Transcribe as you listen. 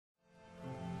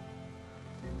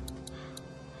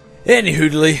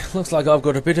Anyhoodly, looks like I've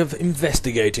got a bit of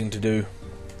investigating to do.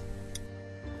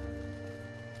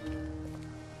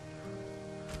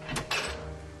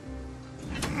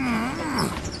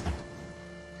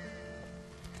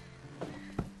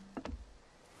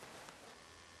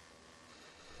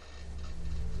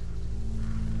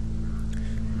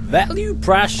 Value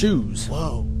price shoes.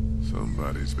 Whoa.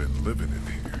 Somebody's been living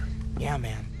in here. Yeah,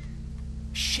 man.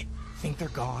 Shit. Think they're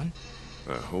gone?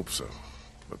 I hope so.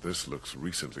 But this looks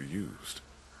recently used.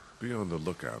 Be on the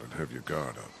lookout and have your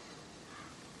guard up.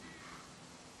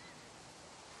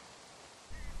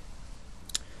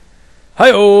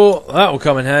 Hi-oh! That'll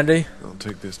come in handy. I'll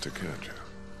take this to Katja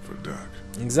for Doc.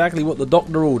 Exactly what the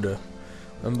doctor ordered.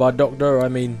 And by doctor, I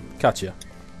mean Katja.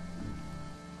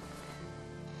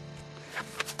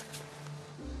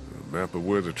 A map of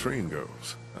where the train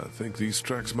goes. I think these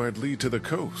tracks might lead to the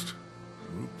coast.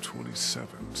 Route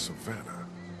 27, Savannah.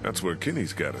 That's where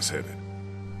Kinney's got us headed.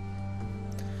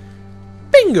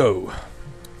 Bingo!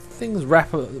 Things wrap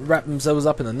themselves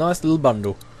up in a nice little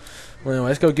bundle. Well, anyway,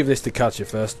 let's go give this to Katja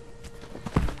first.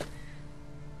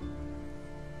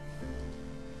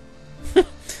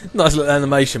 Nice little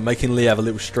animation making Lee have a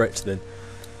little stretch then.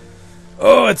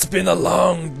 Oh, it's been a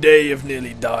long day of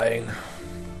nearly dying.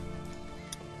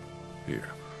 Here,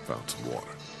 found some water.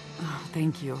 Oh,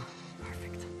 thank you.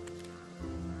 Perfect.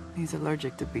 He's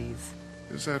allergic to bees.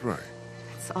 Is that right?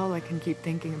 It's all I can keep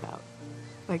thinking about.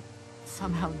 Like,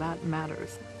 somehow that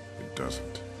matters. It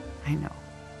doesn't. I know.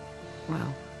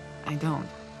 Well, I don't.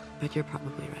 But you're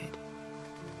probably right.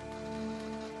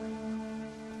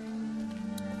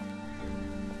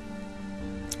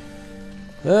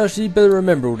 Well, she better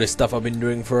remember all this stuff I've been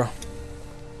doing for her.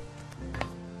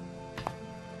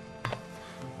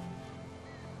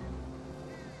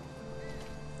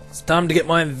 It's time to get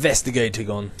my investigating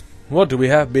on. What do we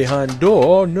have behind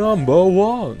door number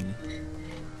 1?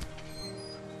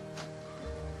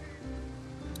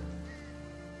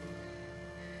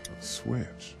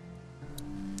 Switch.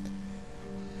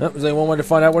 Oh, there's only one way to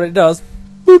find out what it does.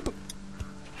 Boop!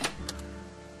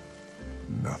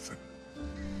 Nothing.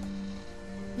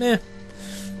 Eh.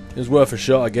 It was worth a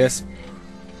shot, I guess.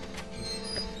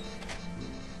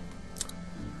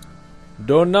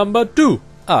 Door number 2.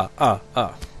 Ah,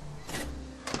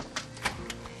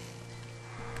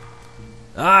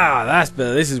 that's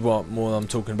better. This is what more I'm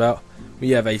talking about. We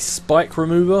have a spike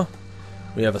remover,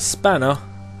 we have a spanner,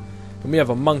 and we have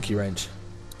a monkey wrench.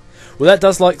 Well, that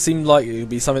does seem like it would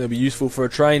be something that would be useful for a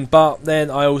train, but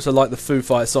then I also like the Foo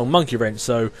Fighters song Monkey Wrench,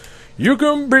 so you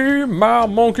can be my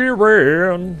monkey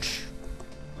wrench.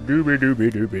 Doobie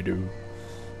doobie doobie doo.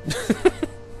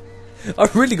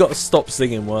 I've really got to stop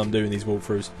singing while I'm doing these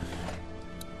walkthroughs.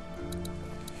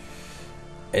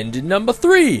 Engine number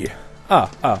 3. Ah.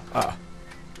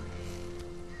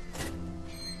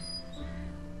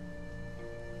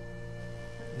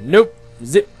 Nope.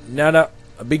 Zip. Nada.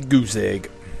 A big goose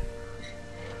egg.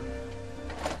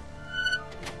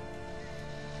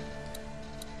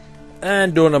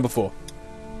 And door number 4.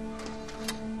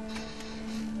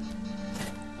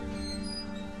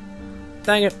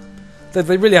 Dang it.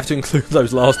 They really have to include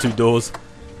those last 2 doors.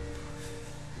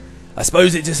 I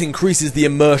suppose it just increases the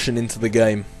immersion into the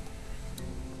game.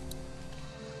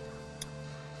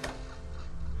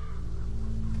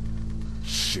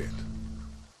 Shit.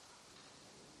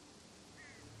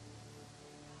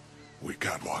 We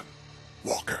got one.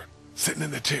 Walker, sitting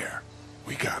in the chair.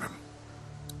 We got him.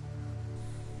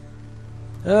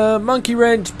 Monkey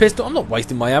wrench, pistol. I'm not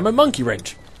wasting my ammo. Monkey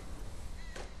wrench.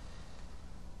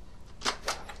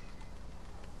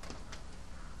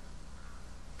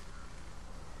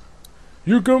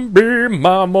 You can be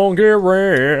my monkey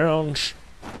wrench.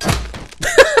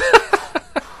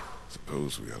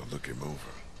 Suppose we ought to look him over.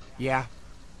 Yeah.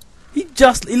 He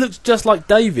looks just like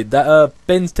David, that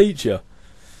Ben's teacher.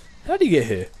 How did he get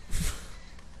here?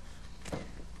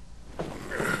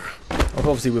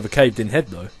 Obviously with a caved in head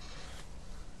though.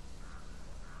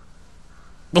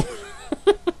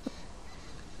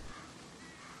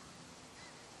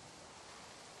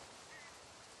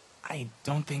 I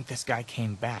don't think this guy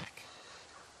came back.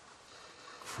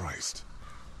 Christ.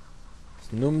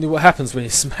 It's normally what happens when you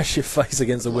smash your face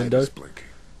against a window. Light is blinking.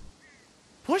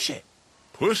 Push it.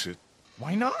 Push it?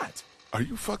 Why not? Are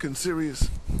you fucking serious?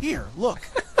 Here, look.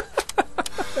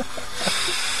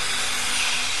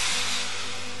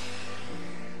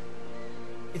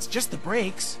 It's just the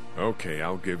brakes. Okay,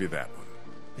 I'll give you that one.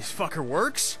 This fucker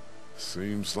works?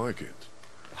 Seems like it.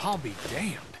 I'll be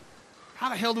damned. How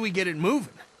the hell do we get it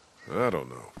moving? I don't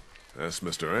know. Ask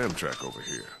Mr. Amtrak over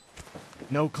here.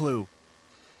 No clue.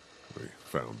 We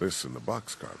found this in the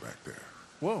boxcar back there.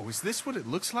 Whoa, is this what it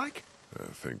looks like? I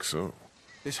think so.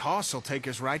 This hoss will take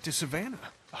us right to Savannah.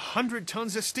 100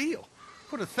 tons of steel.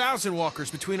 Put 1,000 walkers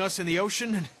between us and the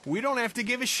ocean, and we don't have to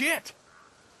give a shit.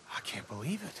 I can't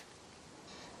believe it.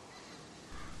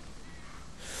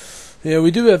 Yeah,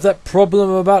 we do have that problem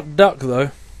about duck,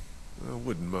 though. I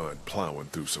wouldn't mind plowing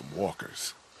through some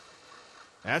walkers.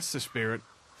 That's the spirit.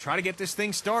 Try to get this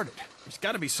thing started. There's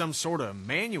got to be some sort of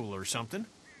manual or something.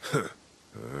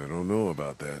 I don't know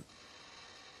about that.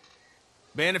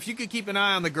 Ben, if you could keep an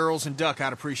eye on the girls and Duck,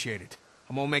 I'd appreciate it.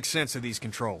 I'm gonna make sense of these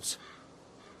controls.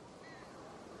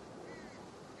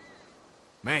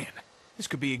 Man, this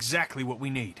could be exactly what we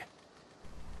need.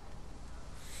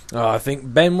 Oh, I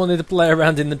think Ben wanted to play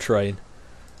around in the train.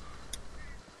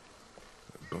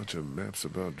 A bunch of maps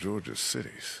about Georgia's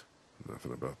cities.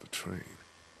 Nothing about the train.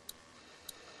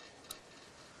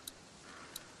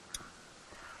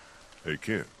 Hey,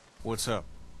 Ken. What's up?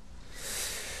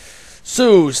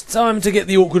 So, it's time to get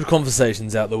the awkward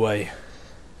conversations out the way.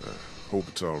 Hope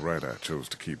it's all right I chose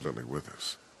to keep Lily with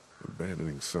us.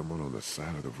 Abandoning someone on the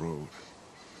side of the road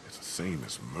is the same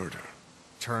as murder.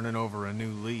 Turning over a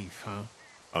new leaf, huh?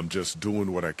 I'm just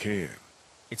doing what I can.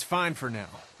 It's fine for now,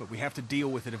 but we have to deal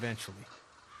with it eventually.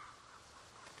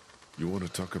 You want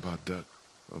to talk about Duck?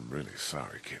 I'm really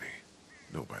sorry, Kenny.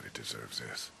 Nobody deserves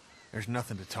this. There's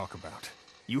nothing to talk about.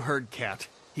 You heard Cat.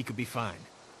 He could be fine.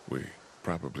 We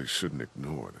probably shouldn't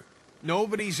ignore it.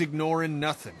 Nobody's ignoring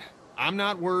nothing. I'm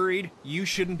not worried. You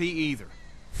shouldn't be either.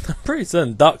 I'm pretty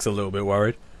certain Duck's a little bit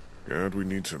worried. God, we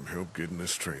need some help getting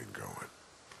this train going.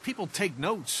 People take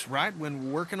notes, right,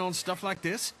 when working on stuff like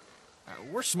this?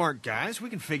 We're smart guys. We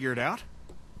can figure it out.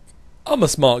 I'm a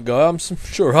smart guy. I'm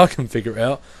sure I can figure it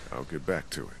out. I'll get back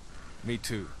to it. Me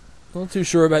too. Not too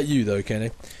sure about you, though,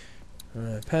 Kenny.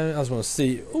 Alright, I just want to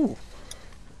see... Ooh.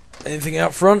 Anything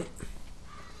out front?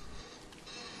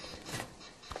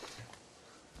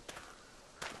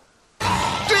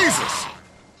 Jesus!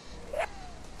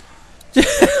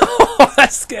 Oh,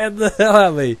 that scared the hell out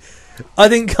of me. I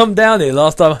didn't come down here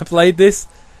last time I played this.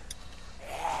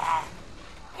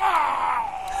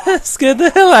 That scared the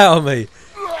hell out of me.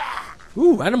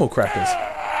 Ooh, animal crackers.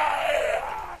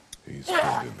 He's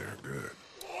pinned in there good.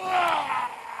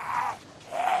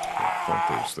 I thought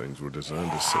those things were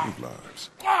designed to save lives.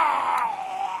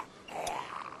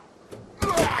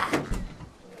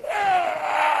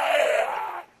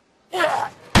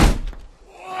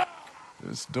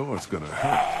 This door's gonna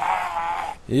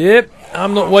hurt. Yep,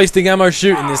 I'm not wasting ammo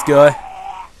shooting this guy.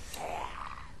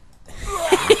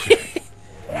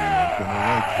 You're gonna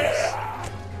like this.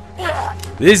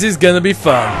 This is gonna be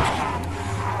fun.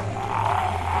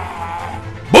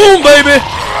 Boom, baby!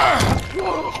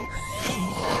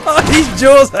 Oh, his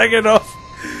jaw's hanging off.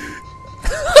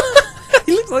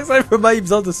 He looks like something from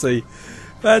Abe's Odyssey.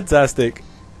 Fantastic.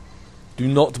 Do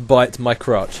not bite my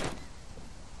crotch.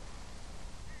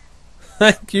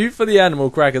 Thank you for the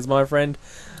animal crackers, my friend.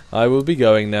 I will be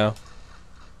going now.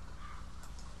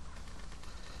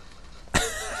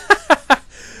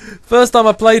 First time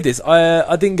I played this,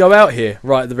 I didn't go out here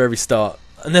right at the very start.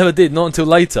 I never did, not until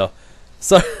later.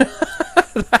 So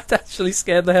that actually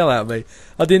scared the hell out of me.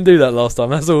 I didn't do that last time.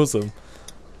 That's awesome.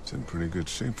 It's in pretty good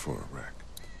shape for a wreck.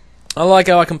 I like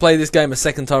how I can play this game a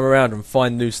second time around and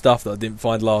find new stuff that I didn't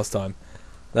find last time.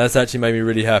 That's actually made me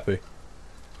really happy.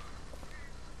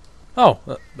 Oh,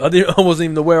 I wasn't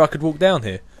even aware I could walk down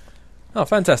here. Oh,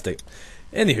 fantastic.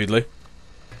 Anywho,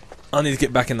 I need to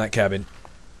get back in that cabin.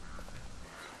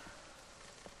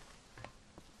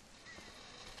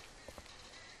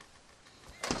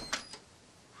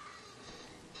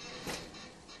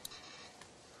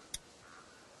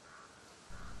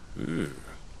 Ew.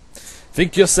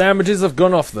 Think your sandwiches have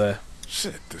gone off there.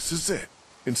 Shit, this is it.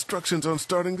 Instructions on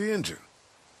starting the engine.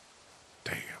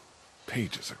 Damn,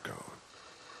 pages are gone.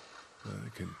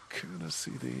 I can kind of see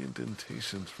the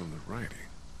indentations from the writing.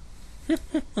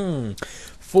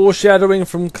 Foreshadowing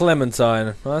from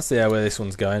Clementine. I see how where this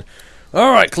one's going.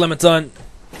 Alright, Clementine.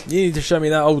 You need to show me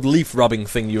that old leaf rubbing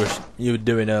thing you were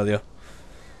doing earlier.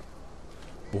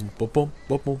 Boom, boom, boom,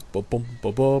 boom, boom, boom, boom,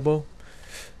 boom, boom, boom.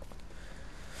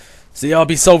 See, I'll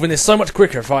be solving this so much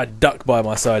quicker if I had Duck by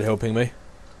my side helping me.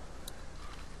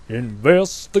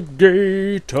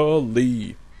 Investigator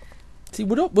Lee. See,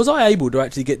 was I able to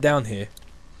actually get down here?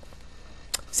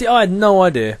 See, I had no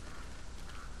idea.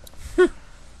 The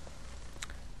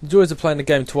joys of playing the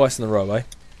game twice in a row, eh?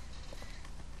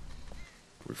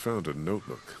 We found a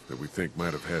notebook that we think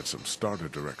might have had some starter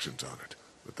directions on it,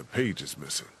 but the page is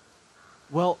missing.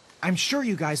 Well, I'm sure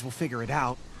you guys will figure it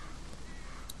out.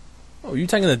 Oh, you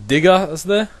taking the digger that's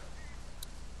there?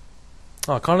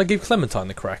 Oh, can't I give Clementine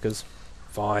the crackers?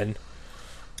 Fine.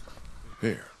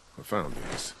 Here, I found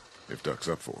these, if Duck's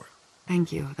up for it.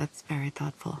 Thank you. That's very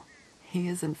thoughtful. He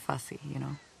isn't fussy, you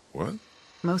know. What?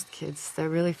 Most kids, they're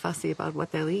really fussy about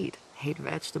what they'll eat. Hate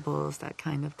vegetables, that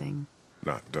kind of thing.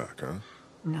 Not Duck, huh?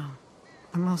 No.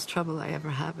 The most trouble I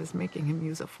ever have is making him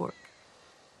use a fork.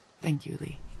 Thank you,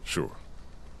 Lee. Sure.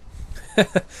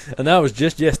 And that was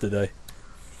just yesterday.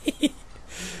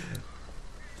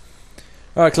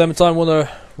 Alright, Clementine, want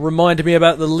to remind me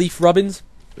about the leaf rubbings?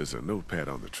 There's a notepad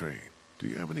on the train. Do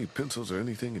you have any pencils or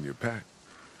anything in your pack?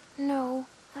 No,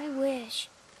 I wish.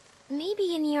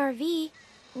 Maybe in the RV.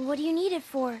 What do you need it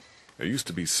for? There used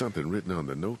to be something written on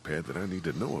the notepad that I need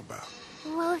to know about.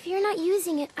 Well, if you're not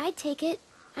using it, I'd take it.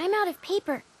 I'm out of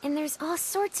paper, and there's all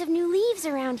sorts of new leaves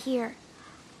around here.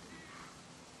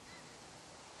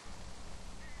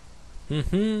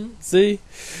 See?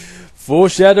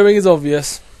 Foreshadowing is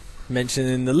obvious.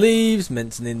 Mentioning the leaves,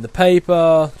 mentioning the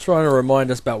paper, trying to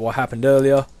remind us about what happened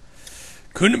earlier.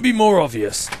 Couldn't be more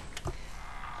obvious.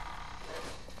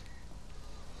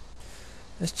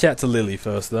 Let's chat to Lily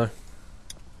first, though.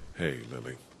 Hey,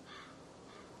 Lily.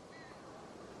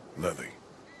 Lily.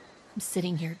 I'm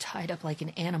sitting here tied up like an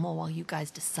animal while you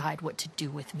guys decide what to do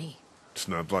with me. It's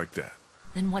not like that.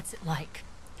 Then what's it like?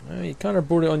 Well, you kind of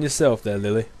brought it on yourself there,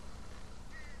 Lily.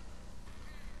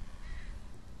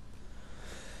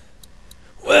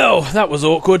 Well, that was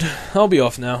awkward. I'll be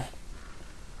off now.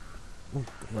 Ooh,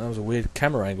 that was a weird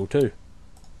camera angle too.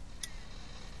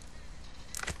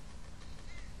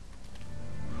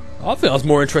 I think I was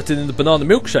more interested in the banana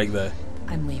milkshake there.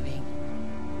 I'm leaving.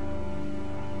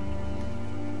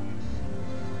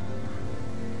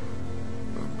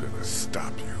 I'm gonna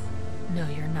stop you. No,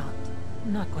 you're not.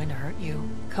 I'm not going to hurt you.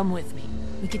 Come with me.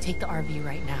 We could take the RV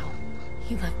right now.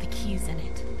 He left the keys in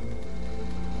it.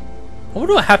 I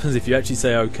wonder what happens if you actually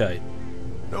say okay.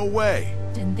 No way.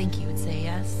 Didn't think you would say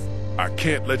yes. I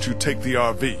can't let you take the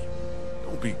RV.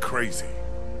 Don't be crazy.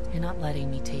 You're not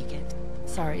letting me take it.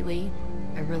 Sorry, Lee.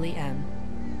 I really am.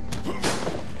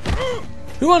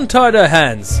 Who untied her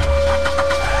hands?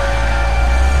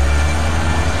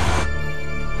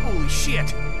 Holy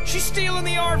shit! She's stealing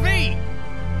the RV!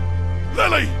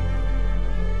 Lily!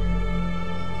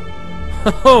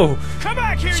 Oh! Come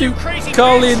back here, you Shoot crazy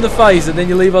Carly bitch! in the face and then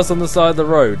you leave us on the side of the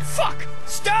road. Fuck!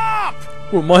 Stop!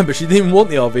 Well, mine, but she didn't even want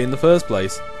the RV in the first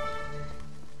place.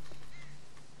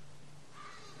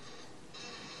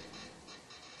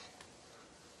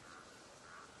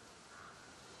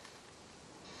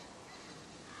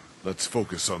 Let's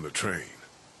focus on the train.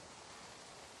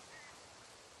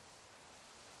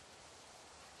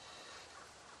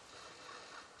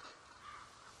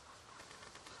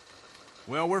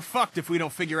 Well, we're fucked if we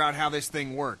don't figure out how this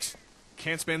thing works.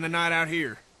 Can't spend the night out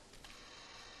here.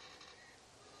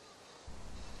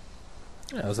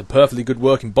 Yeah, that was a perfectly good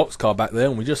working boxcar back there,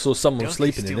 and we just saw someone Dusty's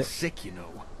sleeping in still it. sick, you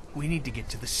know. We need to get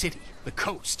to the city, the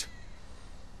coast.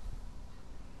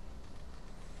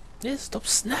 Yeah, stop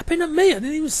snapping at me. I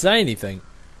didn't even say anything.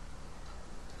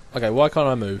 Okay, why can't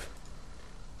I move?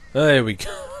 There we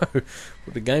go.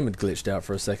 But the game had glitched out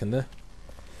for a second there.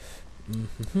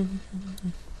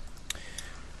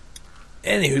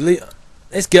 Anywho,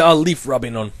 let's get our leaf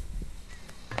rubbing on.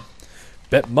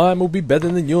 Bet mine will be better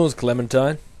than yours,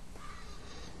 Clementine.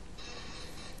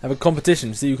 Have a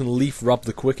competition to see who can leaf rub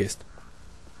the quickest.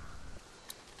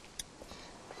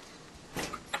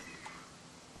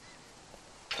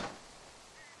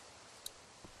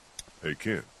 Hey,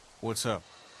 Ken. What's up?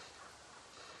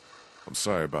 I'm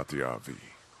sorry about the RV.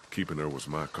 Keeping her was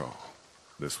my call.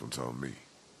 This one's on me.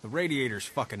 The radiator's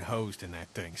fucking hosed in that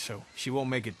thing, so she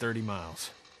won't make it 30 miles.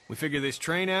 We figure this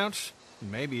train out,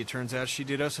 and maybe it turns out she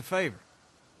did us a favor.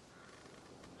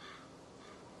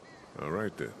 All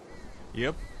right, then.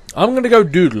 Yep. I'm gonna go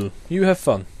doodle. You have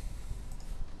fun.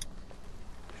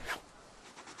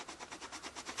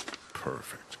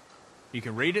 Perfect. You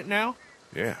can read it now?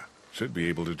 Yeah. Should be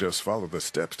able to just follow the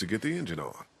steps to get the engine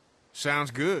on. Sounds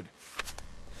good.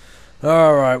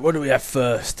 Alright, what do we have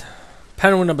first?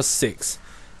 Panel number 6.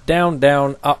 Down,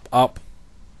 down, up, up.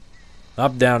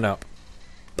 Up, down, up.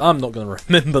 I'm not going to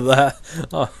remember that.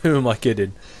 Oh, who am I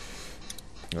kidding?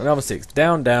 Number 6.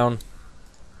 Down, down.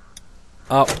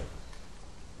 Up.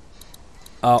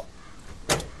 Up.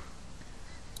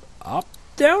 Up,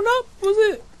 down, up, was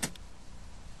it?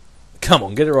 Come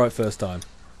on, get it right first time.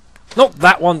 Not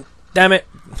that one. Damn it.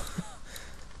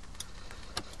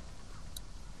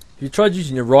 If you tried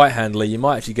using your right hand, Lee, you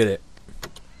might actually get it.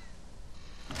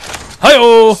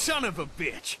 Hi-oh! Son of a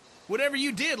bitch! Whatever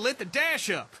you did lit the dash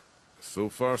up. So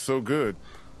far, so good.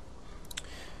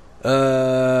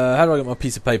 How do I get my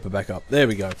piece of paper back up? There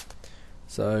we go.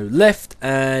 So, left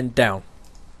and down.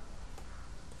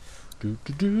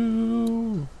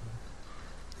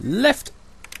 Left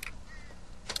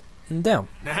and down.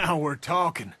 Now we're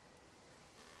talking.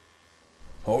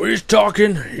 Oh, he's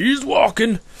talking. He's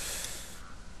walking.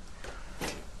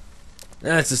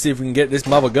 Now let's just see if we can get this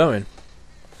mother going.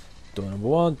 Door number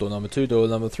 1, door number 2, door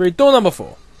number 3, door number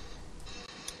 4.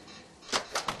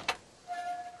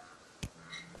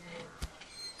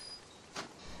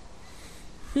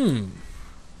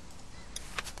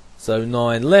 So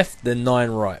 9 left, then 9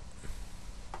 right.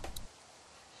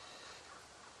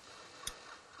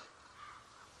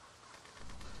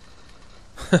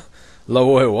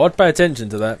 Low oil. I'd pay attention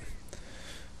to that.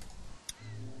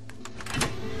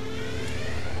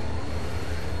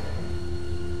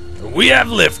 We have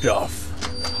liftoff.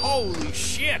 Holy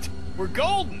shit! We're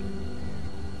golden!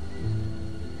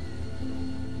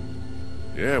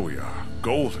 Yeah, we are.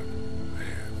 Golden.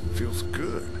 Man, feels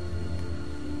good.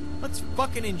 Let's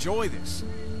fucking enjoy this.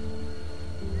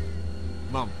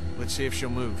 Mom, let's see if she'll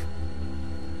move.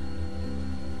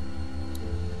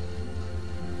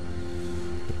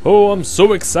 Oh, I'm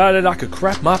so excited I could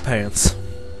crap my pants.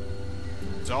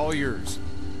 It's all yours.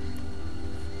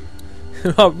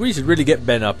 We should really get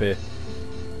Ben up here.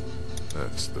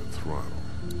 That's the throttle.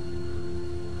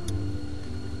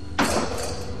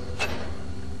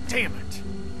 Damn it!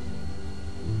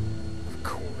 Of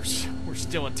course, we're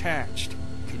still attached.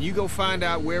 Can you go find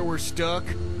out where we're stuck?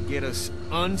 Get us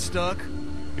unstuck?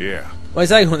 Yeah. Wait,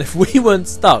 hang on. If we weren't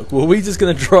stuck, were we just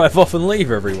going to drive off and leave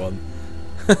everyone?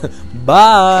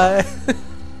 Bye!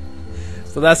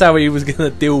 So that's how he was going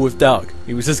to deal with Duck.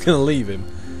 He was just going to leave him.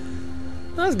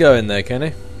 Let's go in there,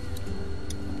 Kenny.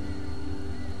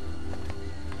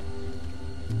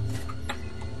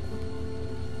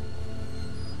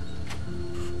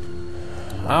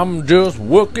 I'm just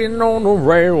working on the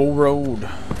railroad.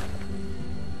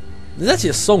 There's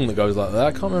actually a song that goes like that.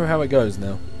 I can't remember how it goes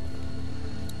now.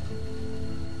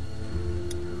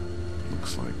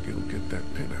 Looks like you'll get that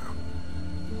pin out.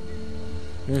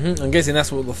 I'm guessing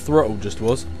that's what the throttle just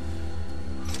was.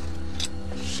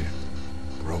 Shit.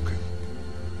 Broken.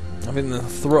 I think the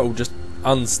throttle just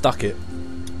unstuck it.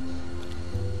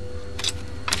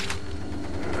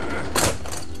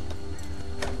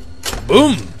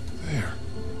 Boom! There.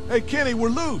 Hey, Kenny, we're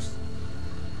loose.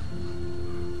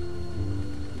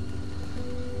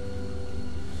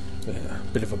 Yeah,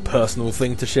 bit of a personal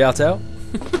thing to shout out.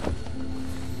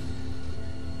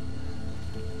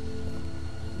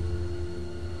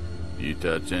 You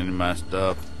touch any of my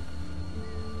stuff?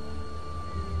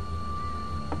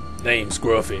 Name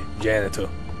Scruffy, janitor.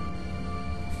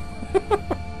 I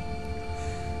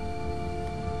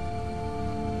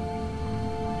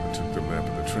took the map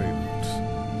of the train routes.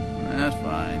 That's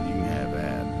fine, you can have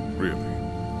that. Really?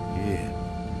 Yeah,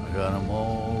 I got them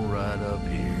all right up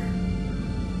here.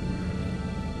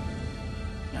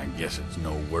 I guess it's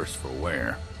no worse for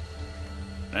wear.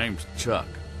 Name's Chuck.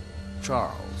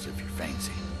 Charles, if you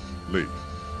fancy. Lee.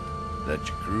 That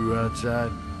your crew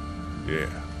outside? Yeah.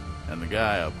 And the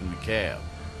guy up in the cab?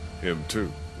 Him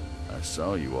too. I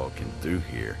saw you walking through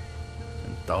here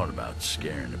and thought about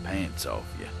scaring the pants off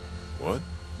you. What?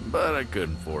 But I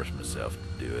couldn't force myself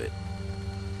to do it.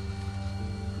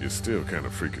 You're still kind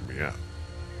of freaking me out.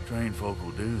 Trained folk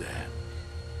will do that.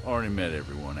 Already met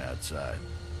everyone outside.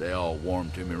 They all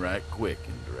warmed to me right quick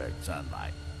in direct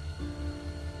sunlight.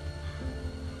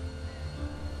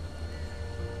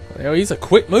 Hell, he's a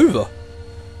quick mover.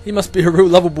 He must be a real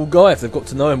lovable guy if they've got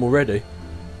to know him already.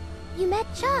 You met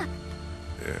Chuck.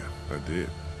 Yeah, I did.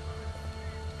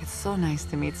 It's so nice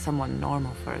to meet someone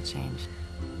normal for a change.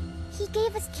 He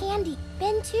gave us candy.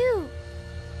 Ben too.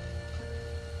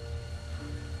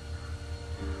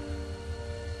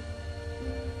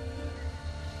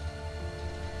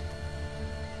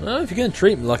 Well, if you're going to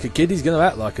treat him like a kid, he's going to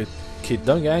act like a kid.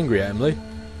 Don't get angry at him, Lee.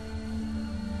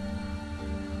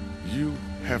 You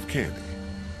have candy.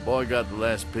 Boy got the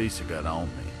last piece I got on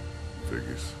me.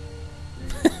 Figures.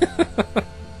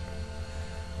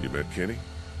 You met Kenny?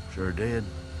 Sure did.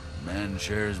 Man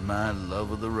shares my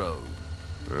love of the road.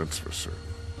 That's for certain.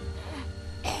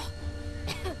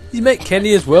 You met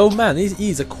Kenny as well? Man,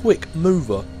 he's a quick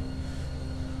mover.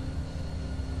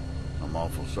 I'm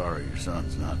awful sorry your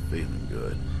son's not feeling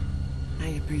good. I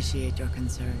appreciate your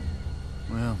concern.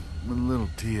 Well, with a little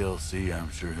TLC,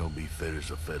 I'm sure he'll be fit as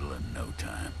a fiddle in no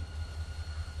time.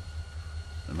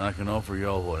 And I can offer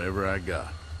y'all whatever I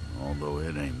got, although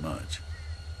it ain't much.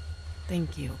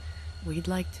 Thank you. We'd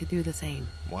like to do the same.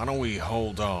 Why don't we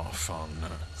hold off on...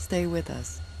 Stay with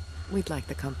us. We'd like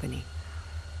the company.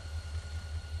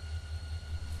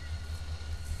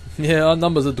 Yeah, our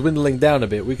numbers are dwindling down a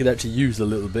bit. We could actually use a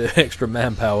little bit extra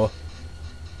manpower.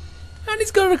 And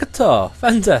he's got a guitar.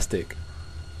 Fantastic.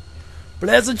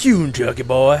 Play us a tune, Chucky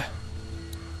boy.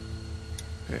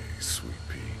 Hey, sweet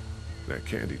pea. That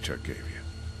candy Chuck gave you.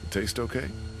 It taste okay?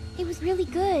 It was really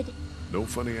good. No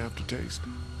funny aftertaste?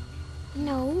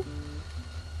 No.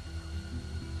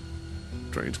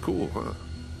 Train's cool, huh?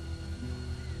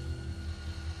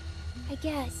 I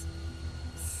guess.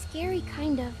 Scary,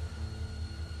 kind of.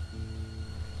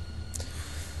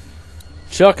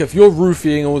 Chuck, if you're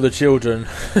roofing all the children,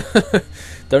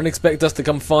 don't expect us to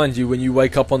come find you when you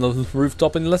wake up on the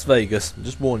rooftop in Las Vegas. I'm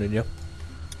just warning you.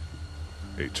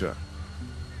 Hey, Chuck.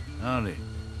 Howdy.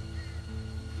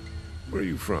 Where are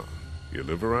you from? You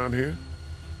live around here?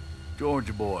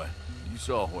 Georgia boy. You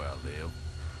saw where I live.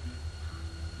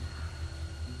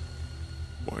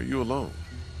 Why are you alone?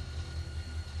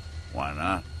 Why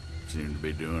not? Seem to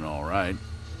be doing all right.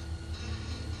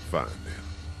 Fine, then.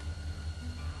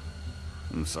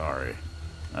 I'm sorry.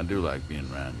 I do like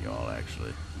being around y'all,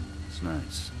 actually. It's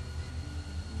nice.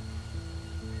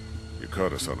 You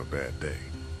caught us on a bad day.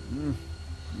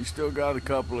 You still got a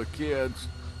couple of kids,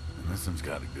 and this one's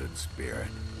got a good spirit.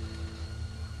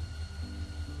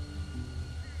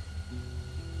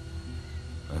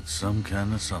 That's some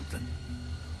kind of something.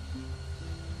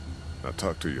 I'll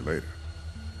talk to you later.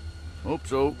 Hope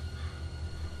so.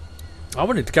 I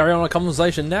wanted to carry on a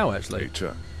conversation now, actually. Hey,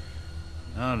 Chuck.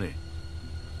 Howdy.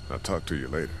 I'll talk to you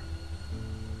later.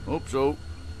 Hope so.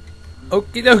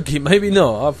 Okie dokie, maybe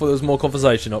not. I thought there was more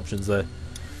conversation options there.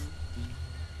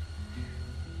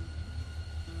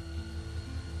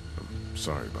 I'm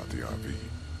sorry about the RV.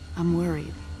 I'm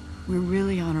worried. We're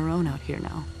really on our own out here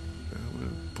now. We're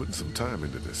putting some time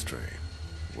into this train.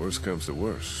 Worst comes to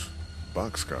worst.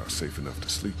 Boxcar's safe enough to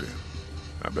sleep in.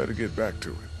 I better get back to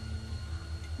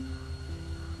it.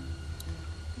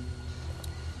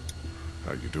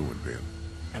 How you doing, Ben?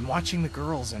 I'm watching the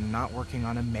girls and not working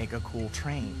on a mega cool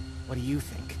train. What do you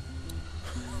think?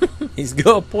 He's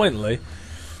got a point, Lee.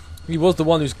 He was the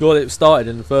one who's got it started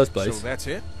in the first place. So that's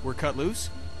it? We're cut loose?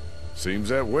 Seems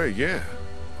that way, yeah.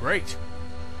 Great.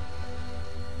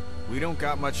 We don't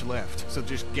got much left, so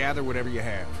just gather whatever you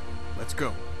have. Let's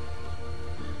go.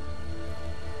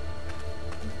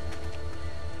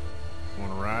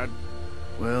 Want to ride?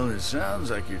 Well, it sounds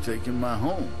like you're taking my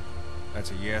home.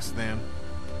 That's a yes, then?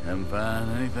 Haven't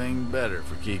found anything better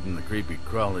for keeping the creepy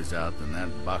crawlies out than that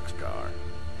boxcar.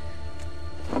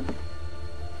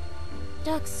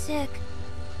 Duck's sick.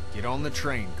 Get on the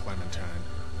train, Clementine.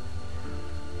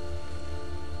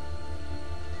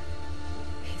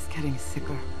 He's getting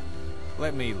sicker.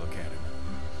 Let me look at him.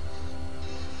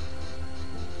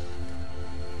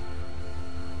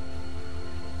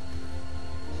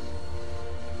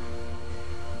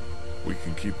 We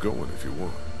can keep going if you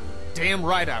want. Damn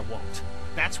right I won't.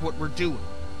 That's what we're doing.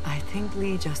 I think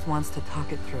Lee just wants to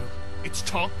talk it through. It's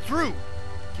talked through.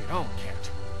 Get on, Cat.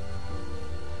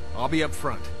 I'll be up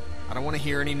front. I don't want to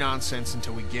hear any nonsense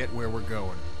until we get where we're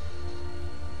going.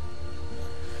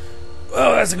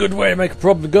 Well, that's a good way to make a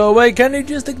problem go away, can you?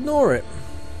 Just ignore it.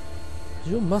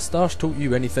 Has your moustache taught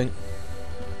you anything?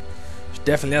 It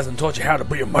definitely hasn't taught you how to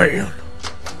be a man.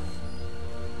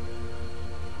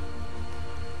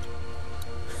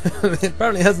 It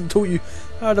apparently hasn't taught you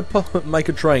how to make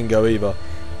a train go either.